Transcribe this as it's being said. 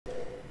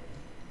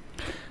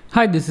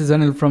Hi, this is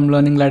Anil from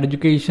Learning Light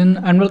Education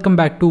and welcome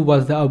back to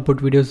What's the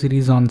Output video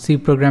series on C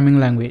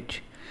programming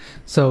language.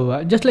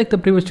 So just like the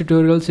previous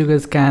tutorials, you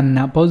guys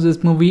can pause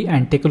this movie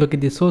and take a look at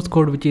the source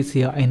code which is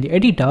here in the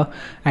editor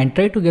and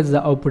try to get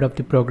the output of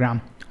the program.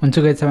 Once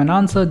you guys have an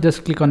answer,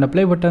 just click on the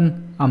play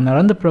button. I'm gonna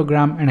run the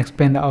program and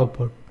explain the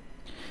output.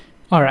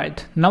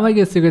 Alright, now I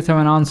guess you guys have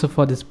an answer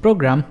for this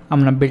program. I'm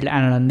gonna build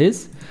and run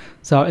this.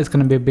 So it's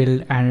gonna be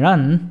build and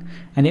run,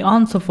 and the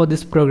answer for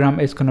this program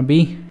is gonna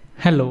be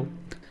hello.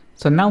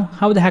 So now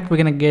how the heck we're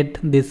gonna get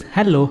this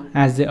hello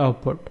as the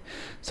output?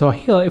 So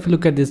here if you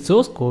look at this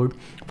source code,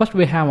 first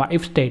we have our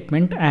if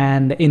statement,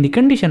 and in the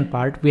condition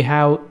part we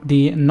have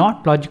the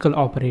not logical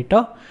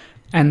operator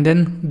and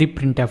then the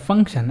printf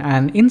function,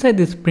 and inside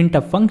this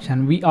printf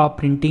function we are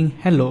printing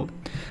hello.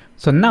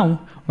 So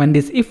now when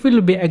this if will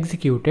be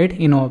executed,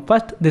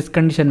 first this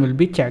condition will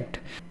be checked.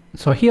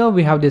 So here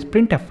we have this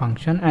printf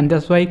function, and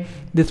that's why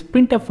this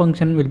printf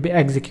function will be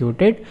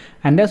executed,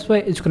 and that's why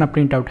it's gonna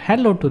print out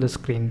hello to the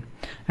screen.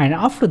 And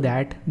after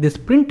that, this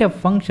printf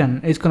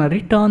function is gonna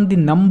return the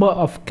number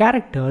of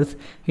characters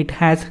it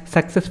has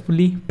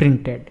successfully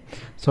printed.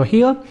 So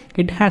here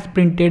it has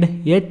printed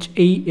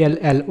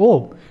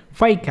HELLO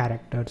 5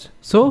 characters.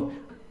 So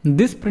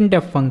this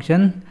printf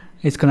function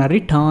is gonna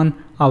return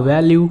a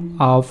value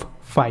of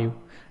 5,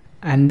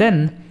 and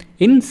then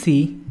in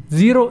C,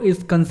 0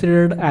 is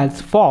considered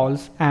as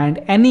false and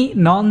any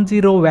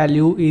non-zero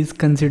value is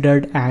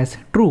considered as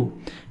true.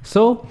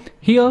 So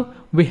here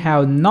we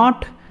have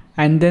not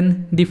and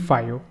then the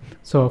 5.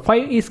 So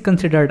 5 is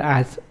considered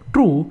as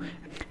true,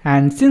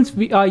 and since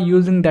we are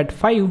using that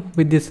 5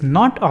 with this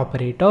not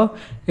operator,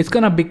 it's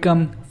gonna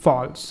become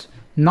false.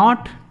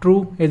 Not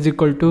true is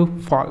equal to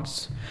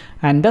false,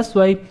 and that's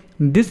why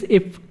this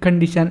if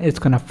condition is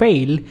gonna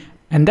fail.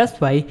 And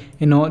that's why,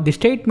 the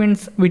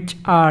statements which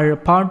are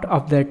part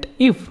of that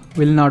if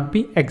will not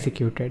be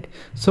executed.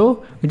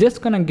 So we're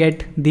just gonna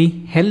get the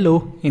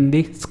hello in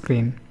the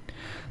screen.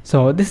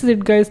 So this is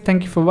it guys.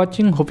 Thank you for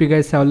watching. Hope you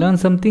guys have learned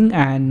something,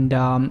 and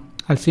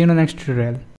I'll see you in the next tutorial.